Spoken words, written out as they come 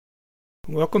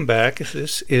Welcome back.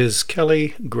 This is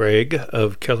Kelly Gregg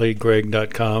of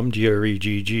kellygregg.com,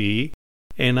 Gregg,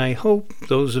 and I hope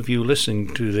those of you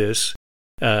listening to this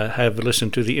have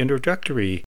listened to the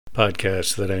introductory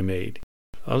podcast that I made.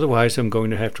 Otherwise, I'm going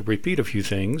to have to repeat a few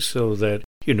things so that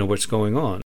you know what's going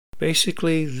on.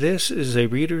 Basically, this is a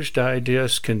Reader's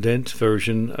Digest condensed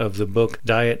version of the book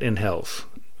Diet and Health,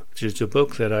 which is a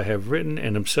book that I have written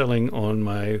and am selling on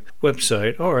my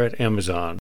website or at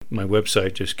Amazon. My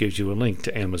website just gives you a link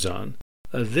to Amazon.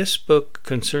 This book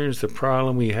concerns the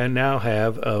problem we now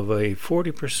have of a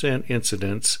 40%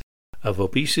 incidence of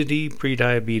obesity,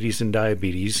 prediabetes, and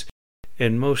diabetes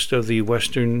in most of the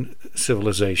Western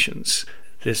civilizations.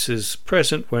 This is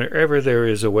present wherever there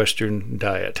is a Western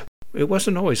diet. It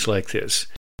wasn't always like this.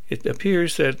 It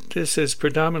appears that this has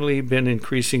predominantly been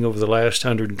increasing over the last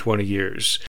 120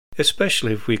 years,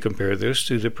 especially if we compare this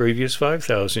to the previous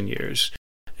 5,000 years.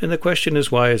 And the question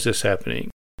is, why is this happening?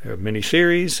 There are many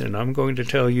theories, and I'm going to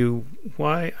tell you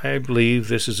why I believe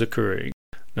this is occurring.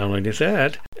 Not only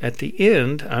that, at the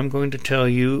end, I'm going to tell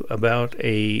you about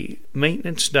a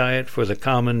maintenance diet for the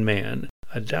common man,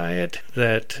 a diet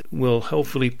that will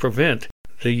hopefully prevent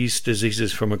these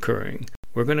diseases from occurring.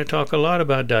 We're going to talk a lot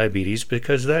about diabetes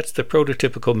because that's the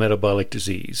prototypical metabolic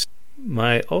disease.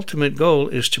 My ultimate goal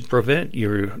is to prevent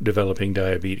your developing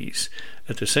diabetes.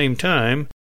 At the same time,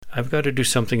 I've got to do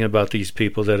something about these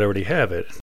people that already have it.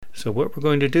 So what we're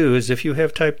going to do is, if you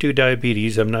have type 2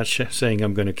 diabetes, I'm not saying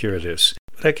I'm going to cure this,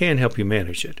 but I can help you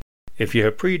manage it. If you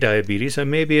have pre-diabetes, I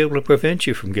may be able to prevent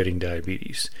you from getting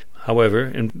diabetes. However,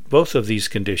 in both of these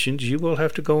conditions, you will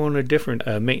have to go on a different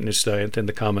maintenance diet than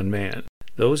the common man.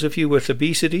 Those of you with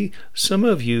obesity, some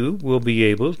of you will be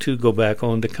able to go back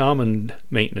on the common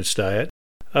maintenance diet.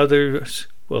 Others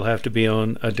will have to be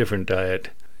on a different diet.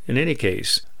 In any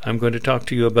case, I'm going to talk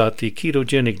to you about the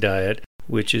ketogenic diet,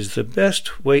 which is the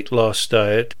best weight loss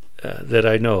diet that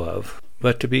I know of.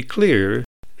 But to be clear,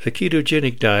 the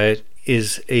ketogenic diet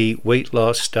is a weight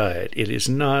loss diet. It is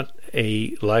not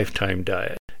a lifetime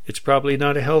diet. It's probably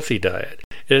not a healthy diet.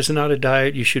 It is not a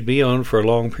diet you should be on for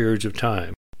long periods of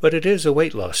time. But it is a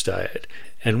weight loss diet.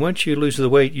 And once you lose the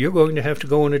weight, you're going to have to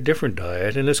go on a different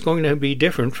diet, and it's going to be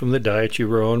different from the diet you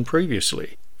were on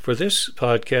previously. For this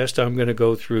podcast, I'm going to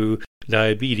go through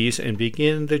diabetes and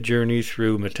begin the journey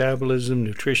through metabolism,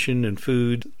 nutrition, and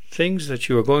food, things that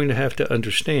you are going to have to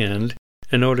understand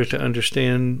in order to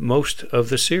understand most of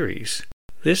the series.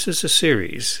 This is a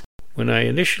series. When I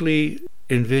initially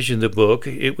envisioned the book,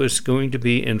 it was going to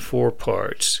be in 4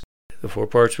 parts. The 4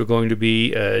 parts were going to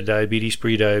be diabetes,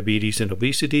 prediabetes, and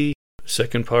obesity. The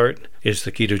second part is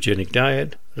the ketogenic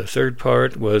diet. The third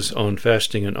part was on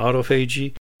fasting and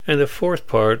autophagy. And the fourth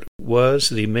part was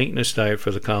the maintenance diet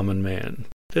for the common man.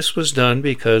 This was done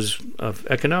because of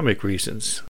economic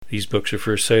reasons. These books are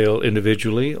for sale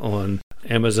individually on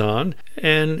Amazon,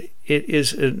 and it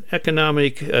is an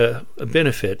economic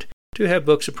benefit to have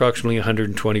books approximately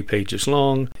 120 pages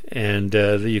long, and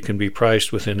you can be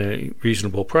priced within a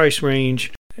reasonable price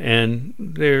range, and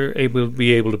they're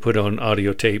able to put on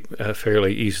audio tape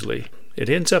fairly easily. It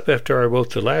ends up, after I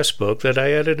wrote the last book, that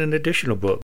I added an additional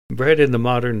book, Bread in the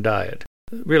Modern Diet.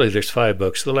 Really, there's 5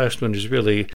 books. The last one is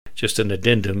really just an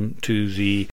addendum to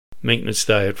the maintenance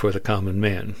diet for the common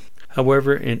man.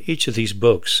 However, in each of these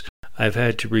books, I've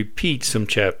had to repeat some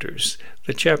chapters.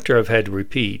 The chapter I've had to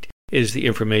repeat is the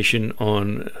information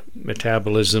on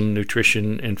metabolism,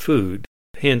 nutrition, and food.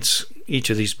 Hence, each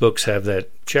of these books have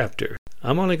that chapter.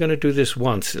 I'm only going to do this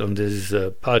once on this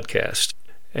podcast.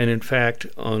 And in fact,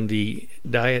 on the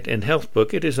diet and health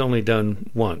book, it is only done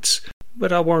once.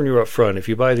 But I'll warn you up front, if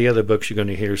you buy the other books, you're going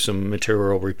to hear some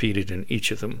material repeated in each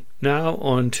of them. Now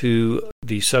on to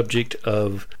the subject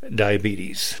of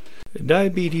diabetes.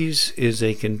 Diabetes is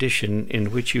a condition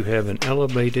in which you have an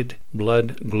elevated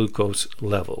blood glucose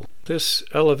level. This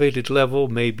elevated level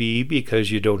may be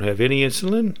because you don't have any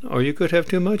insulin, or you could have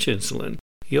too much insulin.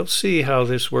 You'll see how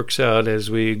this works out as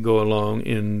we go along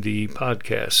in the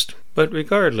podcast. But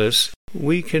regardless,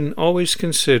 we can always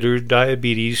consider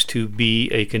diabetes to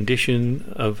be a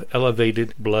condition of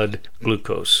elevated blood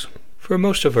glucose. For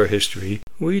most of our history,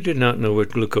 we did not know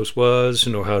what glucose was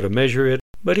nor how to measure it,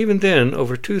 but even then,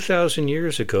 over 2,000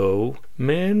 years ago,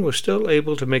 man was still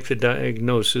able to make the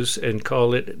diagnosis and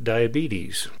call it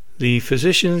diabetes. The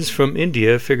physicians from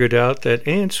India figured out that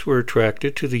ants were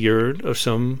attracted to the urine of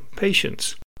some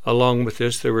patients. Along with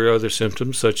this, there were other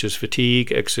symptoms such as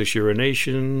fatigue, excess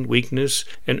urination, weakness,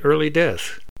 and early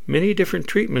death. Many different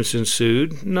treatments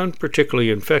ensued, none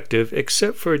particularly effective,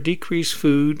 except for decreased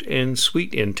food and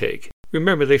sweet intake.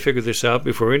 Remember, they figured this out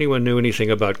before anyone knew anything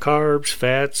about carbs,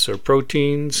 fats, or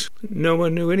proteins. No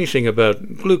one knew anything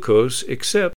about glucose,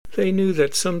 except they knew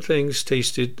that some things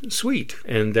tasted sweet,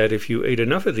 and that if you ate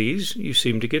enough of these, you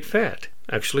seemed to get fat.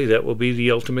 Actually, that will be the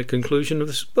ultimate conclusion of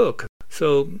this book.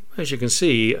 So, as you can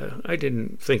see, I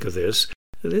didn't think of this.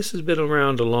 This has been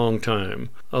around a long time,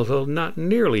 although not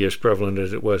nearly as prevalent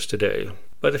as it was today.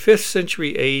 By the 5th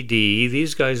century AD,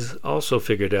 these guys also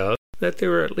figured out that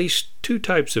there were at least 2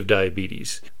 types of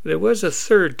diabetes. There was a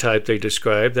third type they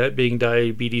described, that being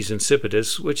diabetes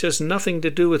insipidus, which has nothing to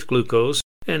do with glucose,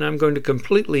 and I'm going to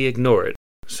completely ignore it.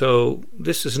 So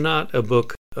this is not a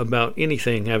book about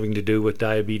anything having to do with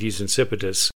diabetes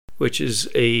insipidus, which is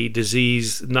a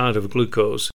disease not of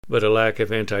glucose, but a lack of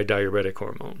antidiuretic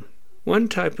hormone. One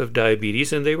type of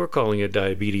diabetes, and they were calling it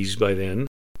diabetes by then,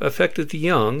 affected the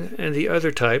young, and the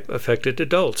other type affected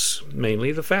adults,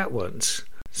 mainly the fat ones.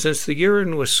 Since the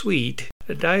urine was sweet,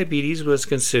 diabetes was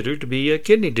considered to be a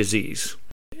kidney disease.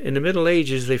 In the Middle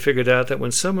Ages, they figured out that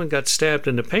when someone got stabbed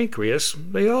in the pancreas,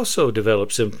 they also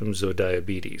developed symptoms of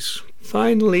diabetes.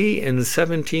 Finally, in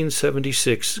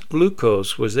 1776,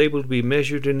 glucose was able to be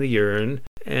measured in the urine,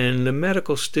 and the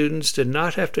medical students did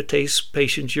not have to taste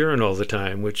patients' urine all the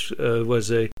time, which was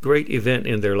a great event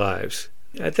in their lives.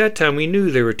 At that time, we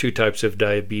knew there were 2 types of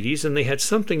diabetes, and they had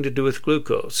something to do with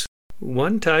glucose.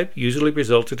 One type usually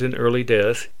resulted in early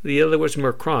death, the other was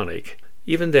more chronic.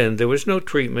 Even then, there was no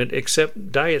treatment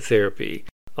except diet therapy.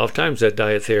 Oftentimes that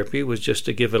diet therapy was just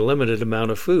to give a limited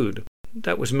amount of food.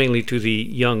 That was mainly to the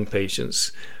young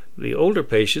patients. The older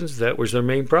patients, that was their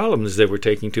main problem, is they were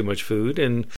taking too much food,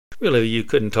 and really you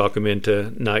couldn't talk them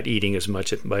into not eating as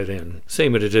much by then.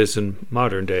 Same as it is in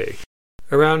modern day.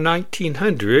 Around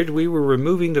 1900, we were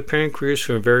removing the pancreas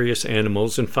from various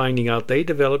animals and finding out they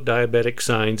developed diabetic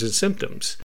signs and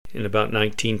symptoms. In about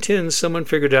 1910, someone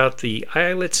figured out the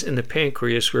islets in the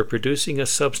pancreas were producing a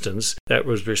substance that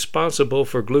was responsible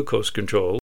for glucose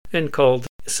control and called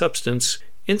substance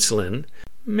insulin,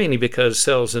 mainly because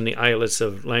cells in the islets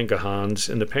of Langerhans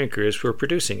in the pancreas were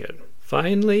producing it.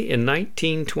 Finally, in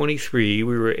 1923,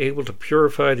 we were able to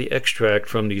purify the extract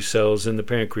from these cells in the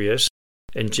pancreas,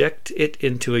 inject it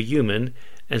into a human,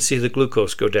 and see the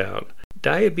glucose go down.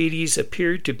 Diabetes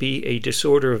appeared to be a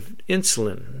disorder of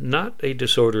insulin, not a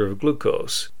disorder of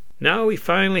glucose. Now we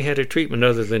finally had a treatment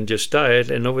other than just diet,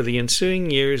 and over the ensuing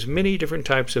years, many different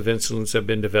types of insulins have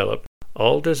been developed,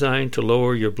 all designed to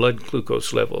lower your blood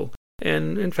glucose level.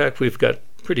 And in fact, we've got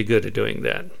pretty good at doing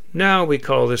that. Now we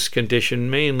call this condition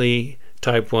mainly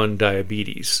type 1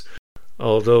 diabetes.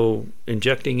 Although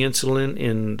injecting insulin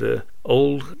in the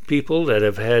old people that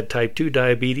have had type 2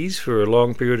 diabetes for a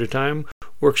long period of time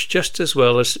works just as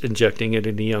well as injecting it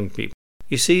in the young people.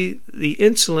 You see, the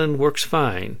insulin works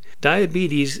fine.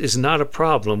 Diabetes is not a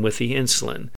problem with the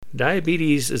insulin.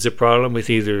 Diabetes is a problem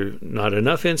with either not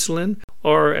enough insulin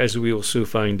or, as we will soon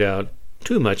find out,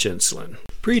 too much insulin.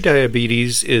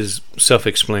 Prediabetes is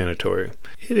self-explanatory.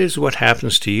 It is what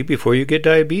happens to you before you get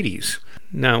diabetes.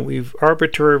 Now, we've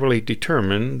arbitrarily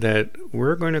determined that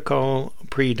we're going to call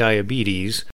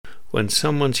prediabetes when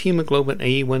someone's hemoglobin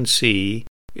A1C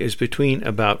is between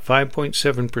about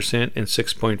 5.7% and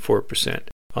 6.4%.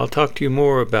 I'll talk to you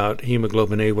more about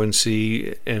hemoglobin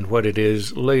A1C and what it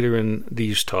is later in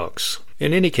these talks.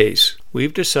 In any case,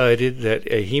 we've decided that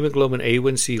a hemoglobin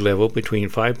A1C level between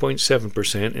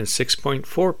 5.7% and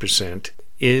 6.4%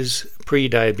 is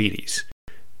prediabetes.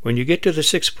 When you get to the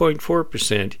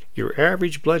 6.4%, your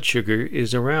average blood sugar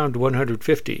is around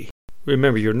 150.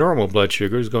 Remember, your normal blood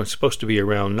sugar is supposed to be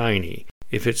around 90.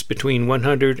 If it's between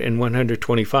 100 and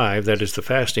 125, that is the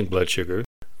fasting blood sugar,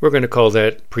 we're going to call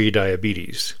that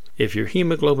prediabetes. If your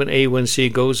hemoglobin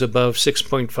A1C goes above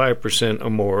 6.5% or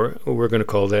more, we're going to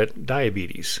call that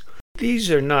diabetes. These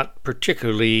are not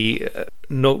particularly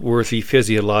noteworthy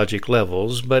physiologic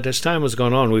levels, but as time has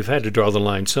gone on, we've had to draw the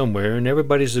line somewhere, and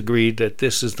everybody's agreed that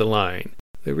this is the line.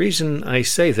 The reason I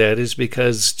say that is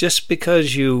because just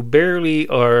because you barely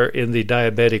are in the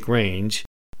diabetic range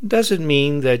doesn't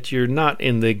mean that you're not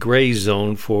in the gray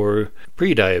zone for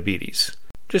prediabetes.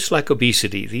 Just like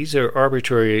obesity, these are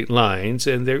arbitrary lines,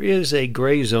 and there is a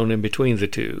gray zone in between the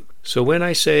two. So when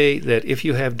I say that if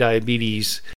you have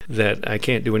diabetes, that I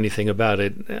can't do anything about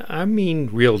it, I mean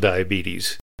real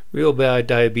diabetes. Real bad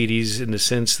diabetes in the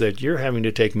sense that you're having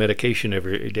to take medication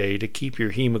every day to keep your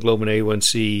hemoglobin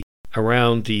A1C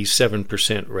around the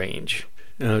 7% range.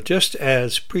 Now, just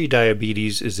as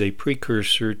prediabetes is a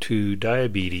precursor to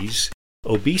diabetes,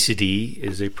 obesity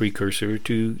is a precursor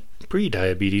to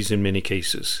prediabetes in many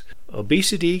cases.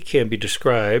 Obesity can be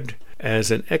described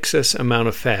as an excess amount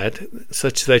of fat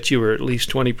such that you are at least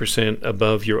 20%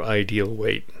 above your ideal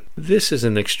weight. this is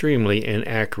an extremely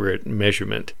inaccurate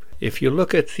measurement. If you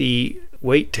look at the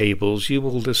weight tables, you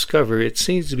will discover it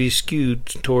seems to be skewed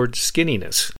towards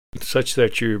skinniness, such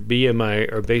that your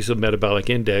BMI or basal metabolic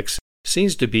index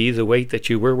seems to be the weight that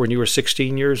you were when you were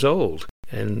 16 years old.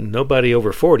 And nobody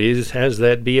over 40 has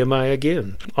that BMI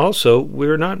again. Also,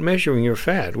 we're not measuring your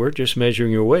fat, we're just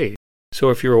measuring your weight. So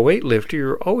if you're a weightlifter,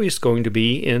 you're always going to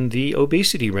be in the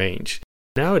obesity range.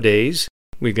 Nowadays,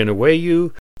 we're going to weigh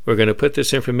you, we're going to put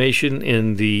this information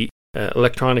in the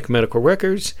electronic medical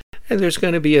records, and there's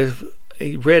going to be a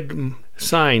red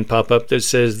sign pop up that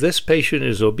says this patient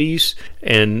is obese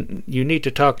and you need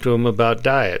to talk to him about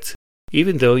diets.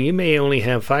 Even though you may only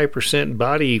have 5%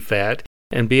 body fat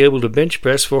and be able to bench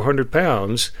press 400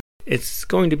 pounds, it's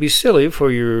going to be silly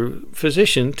for your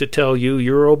physician to tell you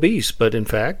you're obese, but in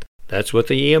fact, that's what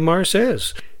the EMR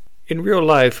says. In real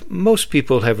life, most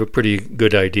people have a pretty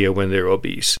good idea when they're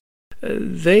obese.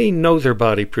 They know their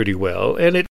body pretty well,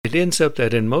 and it ends up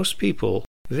that in most people,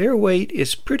 their weight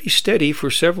is pretty steady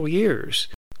for several years.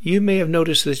 You may have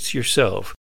noticed this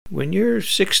yourself. When you're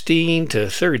 16 to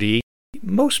 30,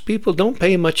 most people don't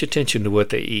pay much attention to what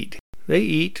they eat. They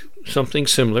eat something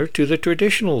similar to the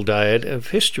traditional diet of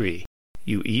history.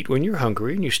 You eat when you're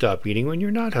hungry and you stop eating when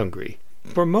you're not hungry.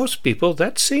 For most people,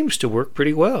 that seems to work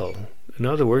pretty well. In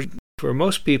other words, for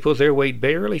most people, their weight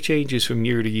barely changes from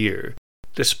year to year,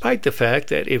 despite the fact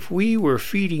that if we were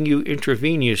feeding you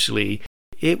intravenously,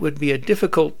 it would be a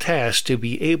difficult task to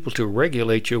be able to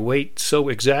regulate your weight so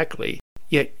exactly.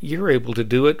 Yet you're able to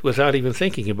do it without even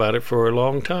thinking about it for a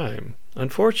long time.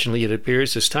 Unfortunately, it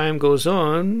appears as time goes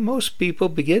on, most people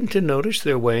begin to notice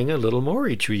they're weighing a little more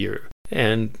each year.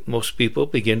 And most people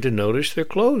begin to notice their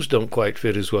clothes don't quite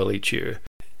fit as well each year.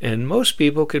 And most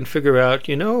people can figure out,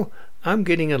 I'm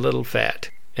getting a little fat.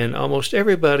 And almost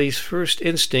everybody's first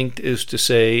instinct is to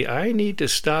say, I need to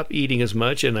stop eating as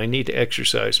much and I need to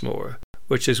exercise more.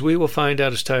 Which, as we will find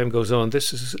out as time goes on,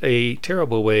 this is a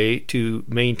terrible way to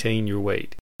maintain your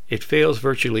weight. It fails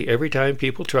virtually every time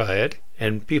people try it,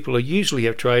 and people usually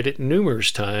have tried it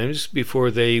numerous times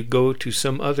before they go to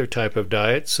some other type of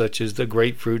diet, such as the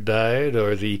grapefruit diet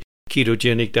or the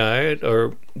ketogenic diet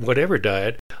or whatever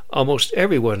diet. Almost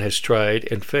everyone has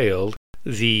tried and failed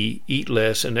the eat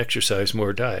less and exercise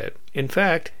more diet. In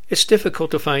fact, it's difficult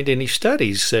to find any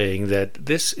studies saying that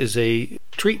this is a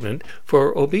treatment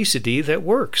for obesity that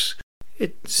works.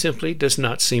 It simply does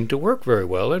not seem to work very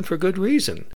well, and for good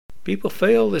reason. People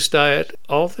fail this diet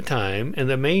all the time, and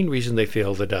the main reason they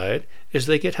fail the diet is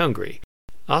they get hungry.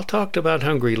 I'll talk about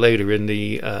hungry later in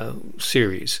the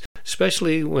series,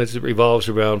 especially when it revolves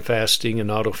around fasting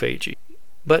and autophagy.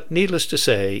 But needless to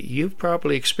say, you've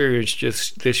probably experienced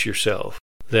just this yourself,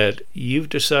 that you've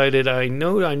decided, I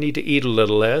know I need to eat a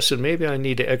little less, and maybe I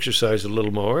need to exercise a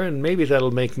little more, and maybe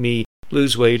that'll make me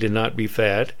lose weight and not be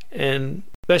fat. And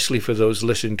especially for those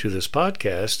listening to this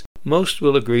podcast, most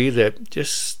will agree that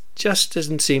just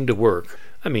doesn't seem to work.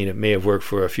 I mean, it may have worked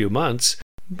for a few months,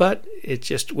 but it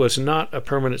just was not a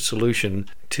permanent solution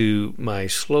to my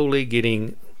slowly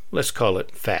getting, let's call it,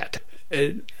 fat.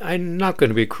 I'm not going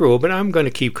to be cruel, but I'm going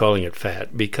to keep calling it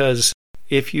fat, because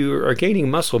if you are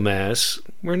gaining muscle mass,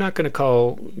 we're not going to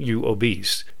call you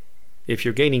obese. If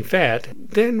you're gaining fat,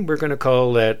 then we're going to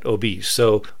call that obese.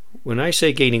 So when I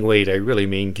say gaining weight, I really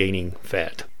mean gaining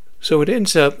fat. So it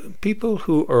ends up people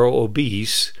who are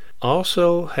obese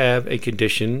also have a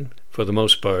condition, for the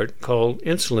most part, called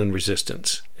insulin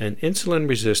resistance. And insulin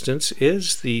resistance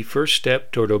is the first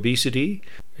step toward obesity.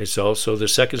 It's also the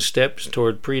second step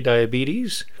toward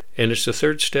prediabetes, and it's the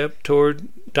third step toward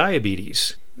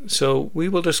diabetes. So we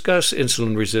will discuss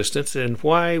insulin resistance and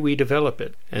why we develop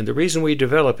it. And the reason we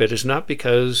develop it is not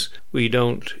because we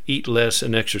don't eat less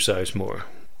and exercise more.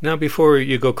 Now, before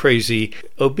you go crazy,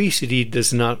 obesity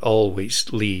does not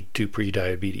always lead to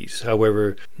prediabetes.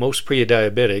 However, most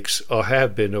prediabetics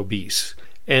have been obese.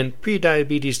 And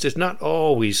prediabetes does not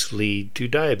always lead to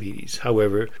diabetes.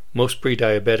 However, most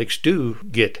prediabetics do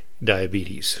get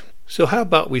diabetes. So how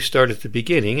about we start at the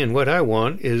beginning, and what I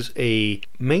want is a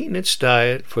maintenance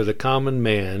diet for the common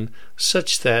man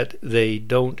such that they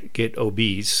don't get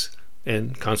obese,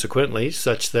 and consequently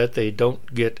such that they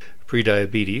don't get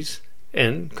prediabetes,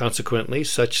 and consequently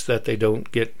such that they don't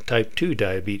get type 2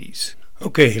 diabetes.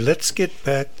 Okay, let's get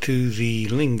back to the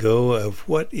lingo of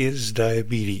what is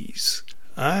diabetes.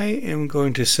 I am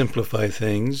going to simplify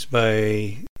things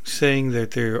by saying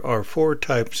that there are 4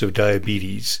 types of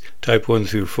diabetes, type 1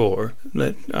 through 4.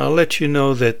 I'll let you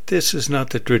know that this is not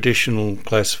the traditional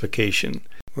classification.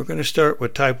 We're going to start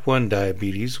with type 1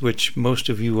 diabetes, which most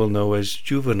of you will know as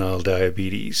juvenile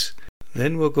diabetes.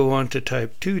 Then we'll go on to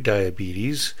type 2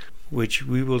 diabetes, which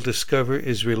we will discover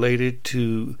is related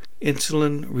to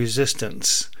insulin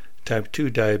resistance. Type 2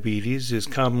 diabetes is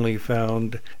commonly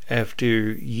found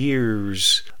after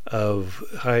years of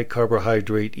high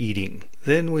carbohydrate eating.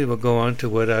 Then we will go on to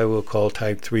what I will call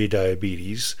type 3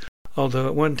 diabetes, although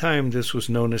at one time this was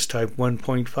known as type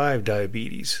 1.5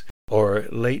 diabetes, or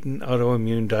latent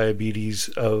autoimmune diabetes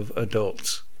of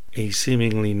adults. A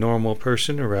seemingly normal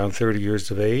person around 30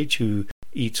 years of age who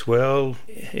eats well,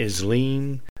 is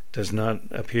lean, does not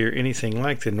appear anything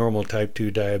like the normal type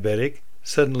 2 diabetic,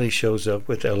 suddenly shows up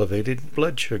with elevated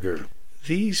blood sugar.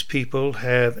 These people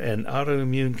have an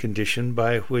autoimmune condition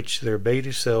by which their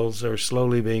beta cells are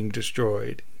slowly being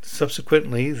destroyed.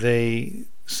 Subsequently, they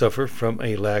suffer from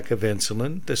a lack of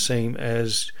insulin, the same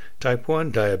as type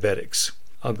 1 diabetics.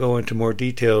 I'll go into more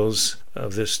details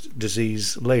of this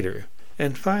disease later.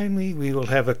 And finally, we will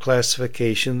have a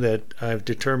classification that I've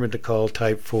determined to call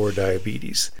type 4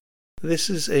 diabetes. This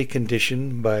is a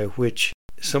condition by which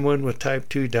someone with type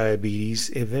 2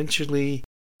 diabetes eventually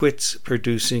quits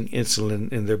producing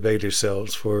insulin in their beta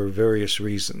cells for various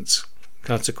reasons.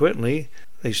 Consequently,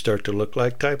 they start to look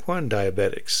like type 1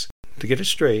 diabetics. To get it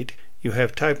straight, you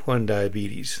have type 1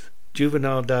 diabetes,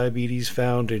 juvenile diabetes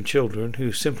found in children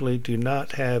who simply do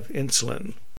not have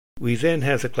insulin. We then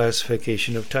have the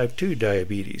classification of type 2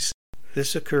 diabetes.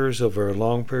 This occurs over a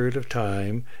long period of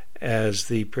time as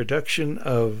the production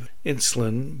of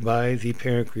insulin by the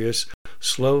pancreas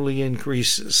slowly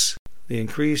increases. The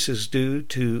increase is due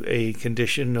to a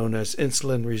condition known as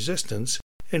insulin resistance,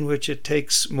 in which it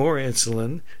takes more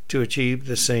insulin to achieve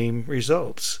the same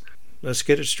results. Let's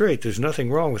get it straight. There's nothing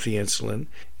wrong with the insulin.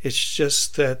 It's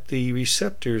just that the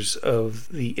receptors of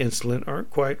the insulin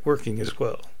aren't quite working as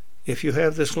well. If you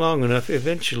have this long enough,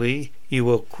 eventually you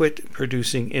will quit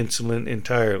producing insulin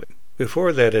entirely.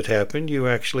 Before that had happened, you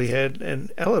actually had an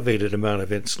elevated amount of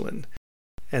insulin,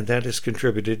 and that has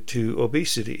contributed to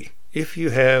obesity. If you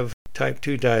have type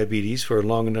 2 diabetes for a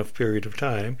long enough period of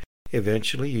time,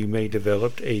 eventually you may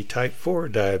develop a type 4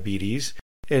 diabetes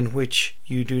in which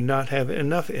you do not have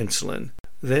enough insulin.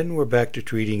 Then we're back to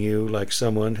treating you like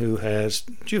someone who has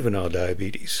juvenile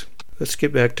diabetes. Let's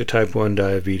get back to type 1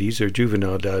 diabetes or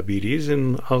juvenile diabetes,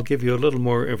 and I'll give you a little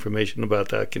more information about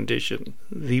that condition.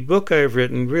 The book I've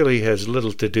written really has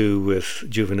little to do with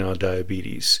juvenile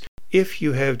diabetes. If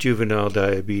you have juvenile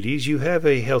diabetes, you have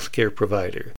a healthcare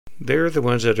provider. They're the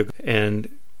ones that are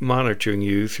monitoring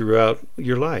you throughout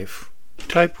your life.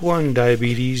 Type 1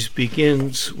 diabetes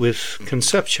begins with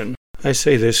conception. I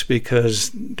say this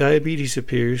because diabetes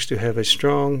appears to have a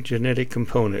strong genetic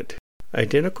component.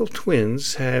 Identical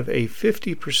twins have a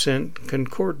 50%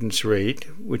 concordance rate,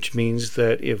 which means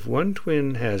that if one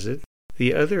twin has it,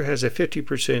 the other has a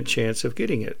 50% chance of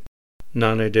getting it.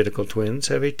 Non-identical twins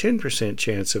have a 10%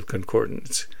 chance of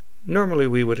concordance. Normally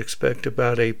we would expect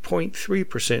about a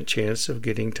 0.3% chance of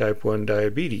getting type 1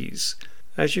 diabetes.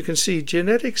 As you can see,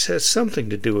 genetics has something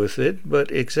to do with it, but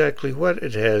exactly what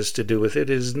it has to do with it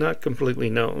is not completely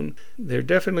known. There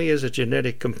definitely is a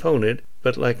genetic component,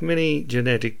 but like many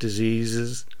genetic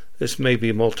diseases, this may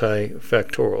be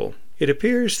multifactorial. It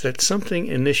appears that something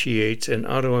initiates an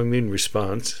autoimmune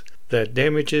response that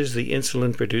damages the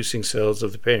insulin-producing cells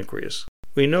of the pancreas.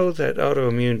 We know that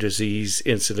autoimmune disease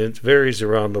incidence varies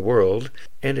around the world,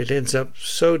 and it ends up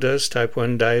so does type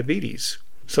 1 diabetes.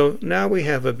 So now we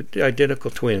have identical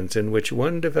twins in which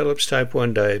one develops type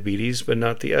 1 diabetes but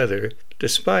not the other,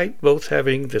 despite both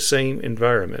having the same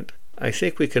environment. I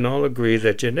think we can all agree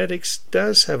that genetics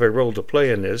does have a role to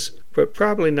play in this, but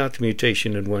probably not the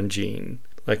mutation in one gene.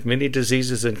 Like many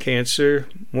diseases and cancer,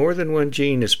 more than one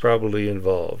gene is probably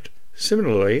involved.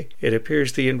 Similarly, it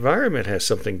appears the environment has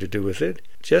something to do with it,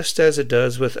 just as it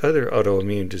does with other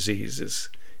autoimmune diseases.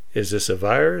 Is this a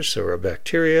virus or a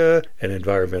bacteria, an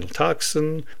environmental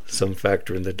toxin, some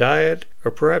factor in the diet,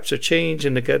 or perhaps a change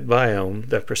in the gut biome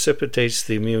that precipitates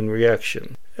the immune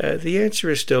reaction? The answer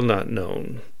is still not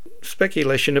known.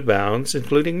 Speculation abounds,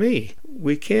 including me.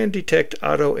 We can detect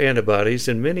autoantibodies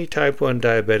in many type 1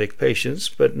 diabetic patients,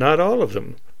 but not all of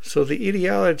them. So the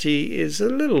etiology is a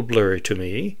little blurry to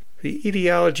me. The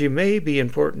etiology may be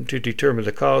important to determine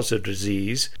the cause of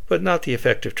disease, but not the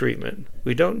effective treatment.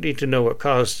 We don't need to know what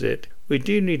caused it. We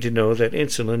do need to know that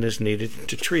insulin is needed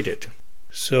to treat it.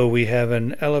 So we have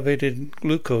an elevated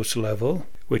glucose level,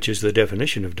 which is the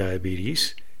definition of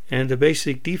diabetes, and the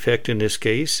basic defect in this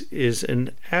case is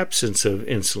an absence of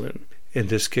insulin. In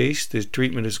this case, the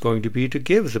treatment is going to be to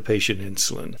give the patient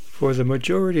insulin. For the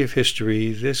majority of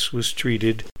history, this was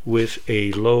treated with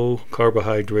a low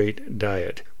carbohydrate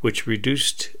diet, which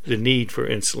reduced the need for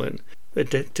insulin. But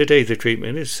today the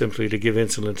treatment is simply to give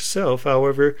insulin to self.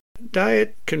 However,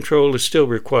 diet control is still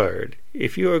required.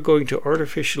 If you are going to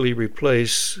artificially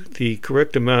replace the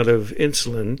correct amount of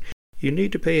insulin, you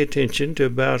need to pay attention to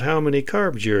about how many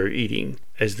carbs you're eating.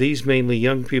 As these mainly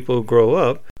young people grow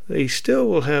up, they still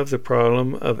will have the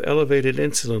problem of elevated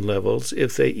insulin levels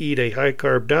if they eat a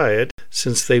high-carb diet,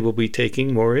 since they will be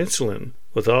taking more insulin.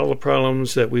 With all the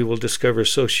problems that we will discover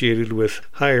associated with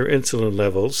higher insulin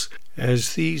levels,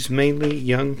 as these mainly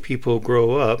young people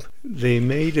grow up, they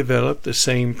may develop the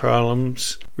same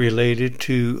problems related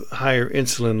to higher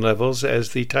insulin levels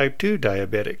as the type 2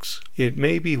 diabetics. It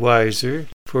may be wiser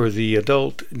for the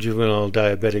adult juvenile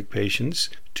diabetic patients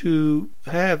to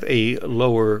have a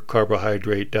lower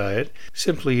carbohydrate diet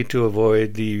simply to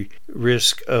avoid the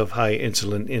risk of high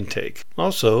insulin intake.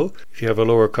 Also, if you have a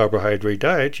lower carbohydrate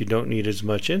diet, you don't need as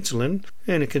much insulin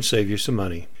and it can save you some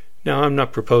money. Now, I'm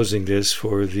not proposing this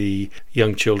for the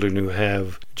young children who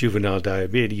have juvenile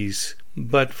diabetes,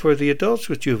 but for the adults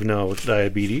with juvenile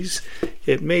diabetes,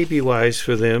 it may be wise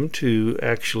for them to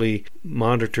actually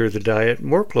monitor the diet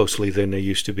more closely than they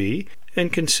used to be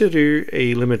and consider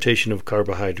a limitation of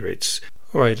carbohydrates.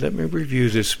 All right, let me review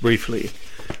this briefly.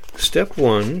 Step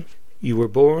 1, you were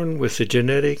born with the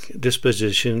genetic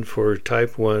disposition for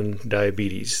type 1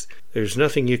 diabetes. There's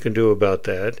nothing you can do about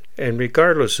that, and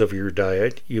regardless of your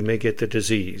diet, you may get the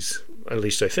disease. At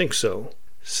least I think so.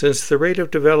 Since the rate of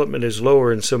development is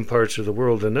lower in some parts of the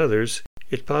world than others,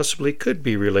 it possibly could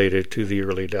be related to the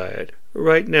early diet.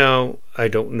 Right now, I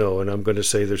don't know, and I'm going to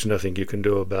say there's nothing you can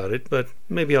do about it, but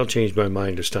maybe I'll change my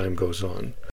mind as time goes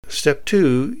on. Step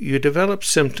 2, you develop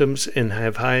symptoms and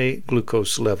have high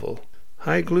glucose level.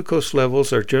 High glucose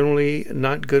levels are generally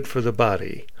not good for the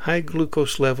body. High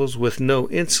glucose levels with no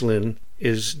insulin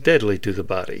is deadly to the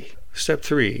body. Step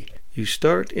 3, you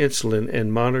start insulin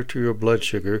and monitor your blood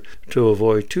sugar to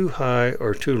avoid too high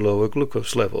or too low a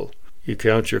glucose level. You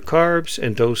count your carbs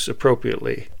and dose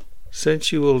appropriately.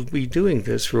 Since you will be doing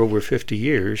this for over 50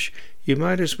 years, you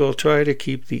might as well try to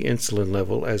keep the insulin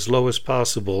level as low as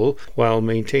possible while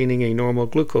maintaining a normal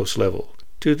glucose level.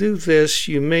 To do this,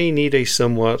 you may need a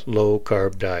somewhat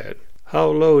low-carb diet. How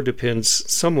low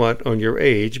depends somewhat on your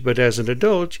age, but as an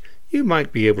adult, you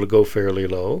might be able to go fairly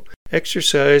low.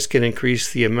 Exercise can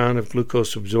increase the amount of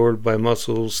glucose absorbed by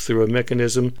muscles through a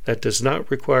mechanism that does not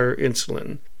require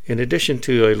insulin. In addition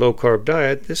to a low-carb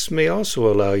diet, this may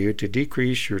also allow you to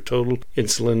decrease your total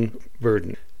insulin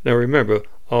burden. Now remember,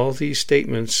 all these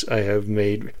statements I have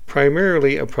made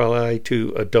primarily apply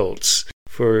to adults.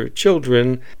 For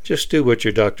children, just do what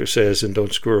your doctor says and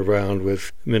don't screw around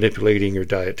with manipulating your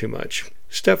diet too much.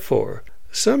 Step 4.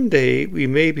 Someday we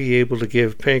may be able to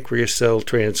give pancreas cell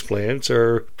transplants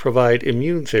or provide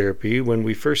immune therapy when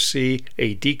we first see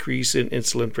a decrease in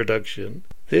insulin production.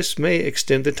 This may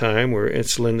extend the time where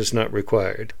insulin is not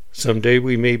required. Someday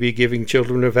we may be giving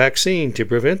children a vaccine to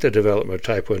prevent the development of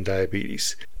type 1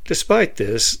 diabetes. Despite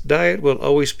this, diet will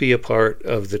always be a part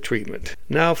of the treatment.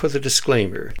 Now for the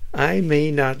disclaimer. I may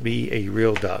not be a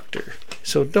real doctor,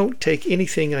 so don't take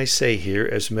anything I say here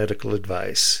as medical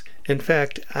advice. In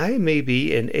fact, I may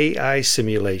be an AI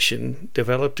simulation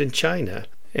developed in China,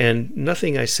 and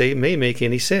nothing I say may make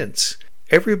any sense.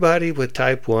 Everybody with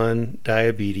type 1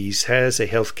 diabetes has a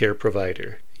healthcare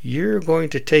provider. You're going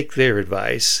to take their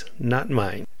advice, not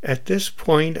mine. At this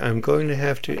point, I'm going to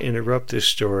have to interrupt this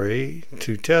story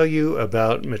to tell you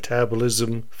about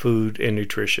metabolism, food, and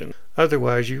nutrition.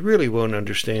 Otherwise, you really won't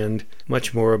understand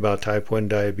much more about type 1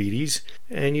 diabetes,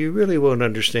 and you really won't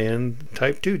understand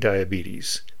type 2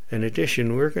 diabetes. In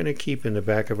addition, we're going to keep in the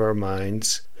back of our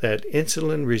minds that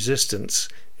insulin resistance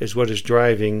is what is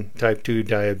driving type 2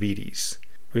 diabetes.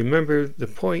 Remember, the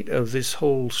point of this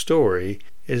whole story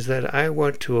is that I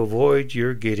want to avoid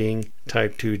your getting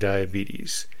type 2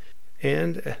 diabetes.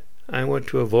 And I want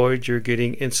to avoid your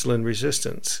getting insulin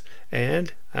resistance.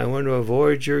 And I want to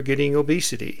avoid your getting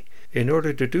obesity. In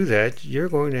order to do that, you're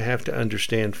going to have to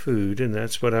understand food, and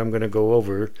that's what I'm going to go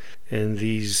over in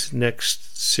these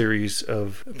next series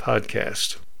of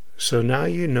podcasts. So now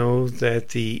you know that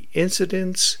the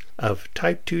incidence of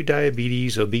type 2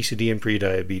 diabetes, obesity, and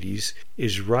prediabetes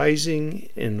is rising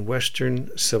in Western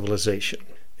civilization,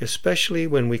 especially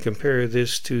when we compare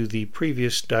this to the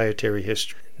previous dietary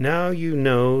history. Now you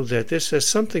know that this has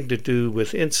something to do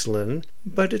with insulin,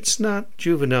 but it's not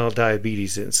juvenile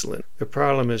diabetes insulin. The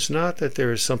problem is not that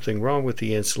there is something wrong with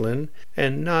the insulin,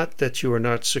 and not that you are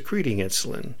not secreting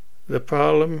insulin. The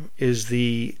problem is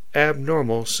the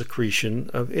abnormal secretion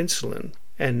of insulin.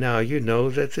 And now you know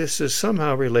that this is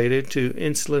somehow related to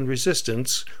insulin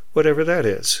resistance, whatever that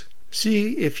is.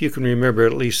 See if you can remember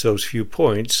at least those few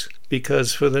points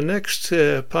because for the next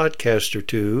podcast or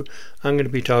two, I'm going to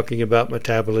be talking about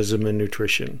metabolism and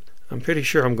nutrition. I'm pretty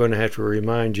sure I'm going to have to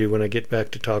remind you when I get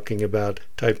back to talking about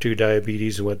type 2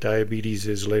 diabetes and what diabetes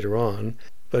is later on.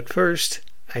 But first,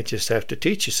 I just have to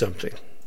teach you something.